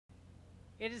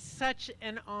It is such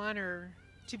an honor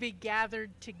to be gathered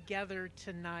together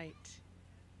tonight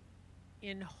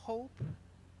in hope,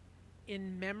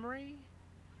 in memory,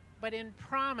 but in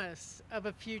promise of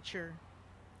a future.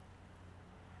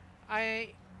 I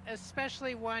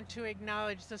especially want to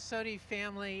acknowledge the Sodhi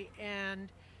family and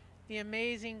the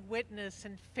amazing witness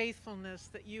and faithfulness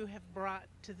that you have brought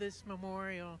to this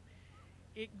memorial.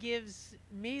 It gives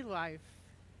me life.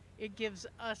 It gives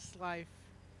us life.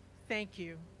 Thank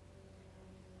you.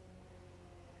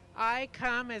 I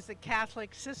come as a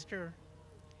Catholic sister.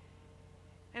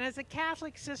 And as a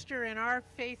Catholic sister in our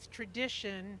faith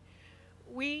tradition,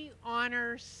 we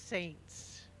honor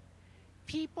saints,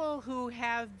 people who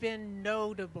have been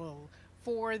notable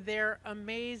for their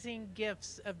amazing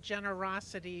gifts of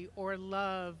generosity or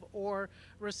love or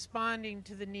responding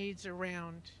to the needs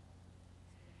around.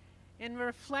 In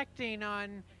reflecting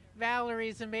on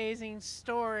Valerie's amazing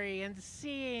story and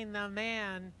seeing the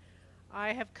man,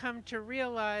 I have come to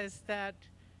realize that,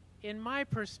 in my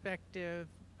perspective,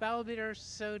 Balbir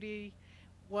Sodhi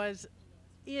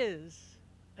is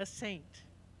a saint,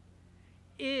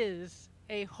 is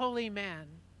a holy man,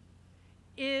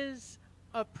 is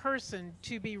a person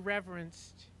to be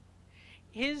reverenced.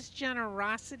 His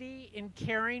generosity in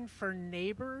caring for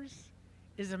neighbors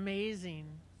is amazing.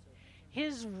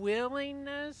 His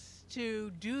willingness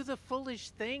to do the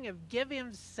foolish thing of give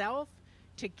himself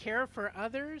to care for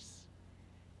others,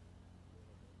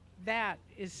 that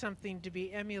is something to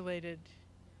be emulated.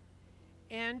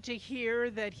 And to hear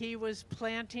that he was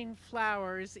planting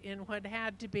flowers in what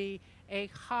had to be a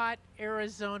hot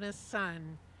Arizona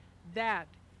sun, that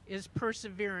is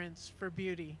perseverance for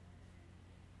beauty.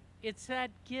 It's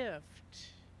that gift,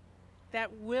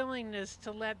 that willingness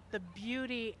to let the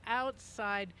beauty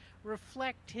outside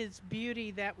reflect his beauty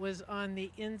that was on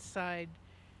the inside,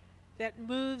 that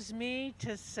moves me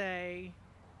to say,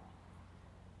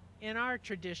 in our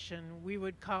tradition, we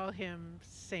would call him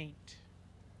saint.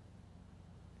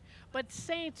 But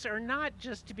saints are not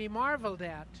just to be marveled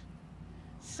at.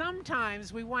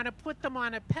 Sometimes we want to put them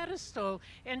on a pedestal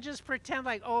and just pretend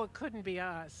like, oh, it couldn't be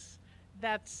us.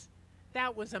 That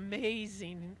was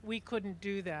amazing. We couldn't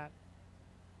do that.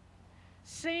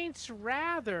 Saints,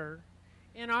 rather,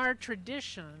 in our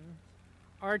tradition,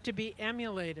 are to be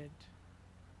emulated.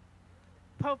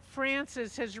 Pope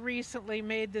Francis has recently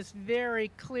made this very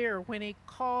clear when he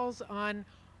calls on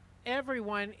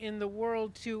everyone in the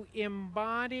world to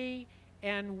embody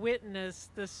and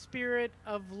witness the spirit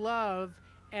of love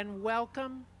and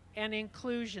welcome and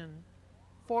inclusion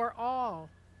for all.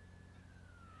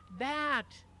 That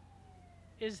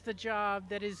is the job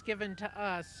that is given to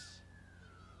us,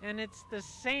 and it's the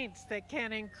saints that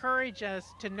can encourage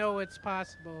us to know it's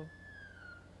possible.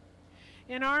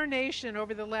 In our nation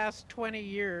over the last 20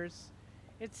 years,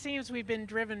 it seems we've been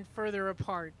driven further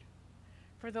apart.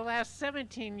 For the last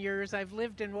 17 years, I've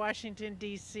lived in Washington,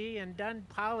 D.C. and done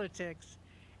politics,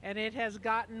 and it has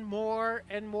gotten more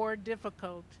and more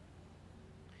difficult.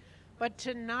 But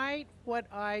tonight, what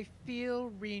I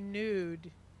feel renewed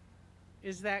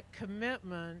is that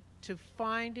commitment to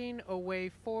finding a way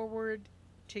forward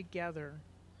together.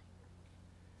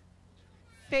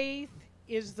 Faith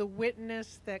is the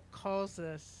witness that calls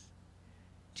us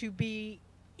to be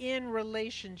in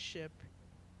relationship,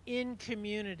 in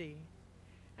community.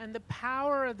 And the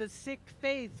power of the Sikh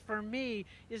faith for me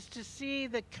is to see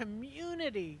the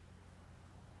community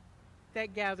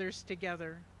that gathers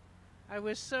together. I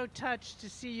was so touched to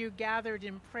see you gathered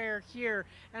in prayer here,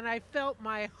 and I felt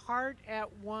my heart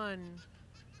at one,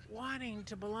 wanting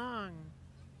to belong.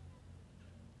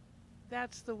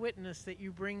 That's the witness that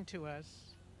you bring to us.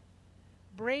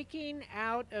 Breaking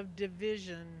out of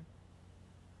division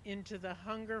into the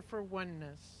hunger for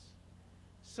oneness,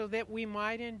 so that we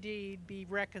might indeed be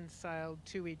reconciled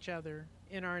to each other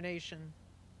in our nation,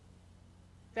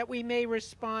 that we may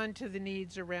respond to the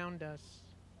needs around us.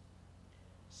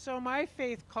 So my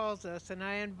faith calls us, and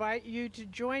I invite you to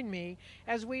join me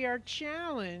as we are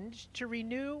challenged to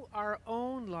renew our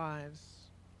own lives,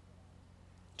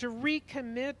 to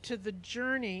recommit to the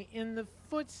journey in the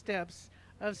footsteps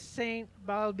of Saint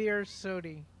Balbir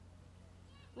Sodhi.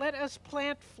 Let us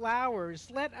plant flowers.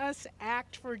 Let us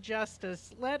act for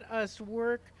justice. Let us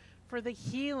work for the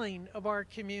healing of our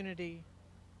community.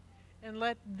 And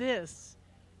let this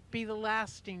be the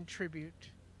lasting tribute,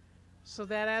 so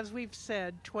that, as we've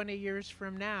said, 20 years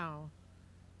from now,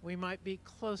 we might be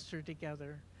closer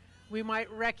together. We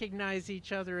might recognize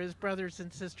each other as brothers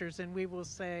and sisters, and we will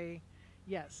say,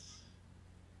 yes,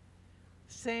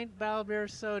 Saint Balbir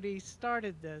Sodhi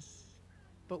started this,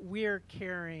 but we're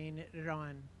carrying it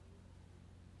on.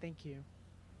 Thank you.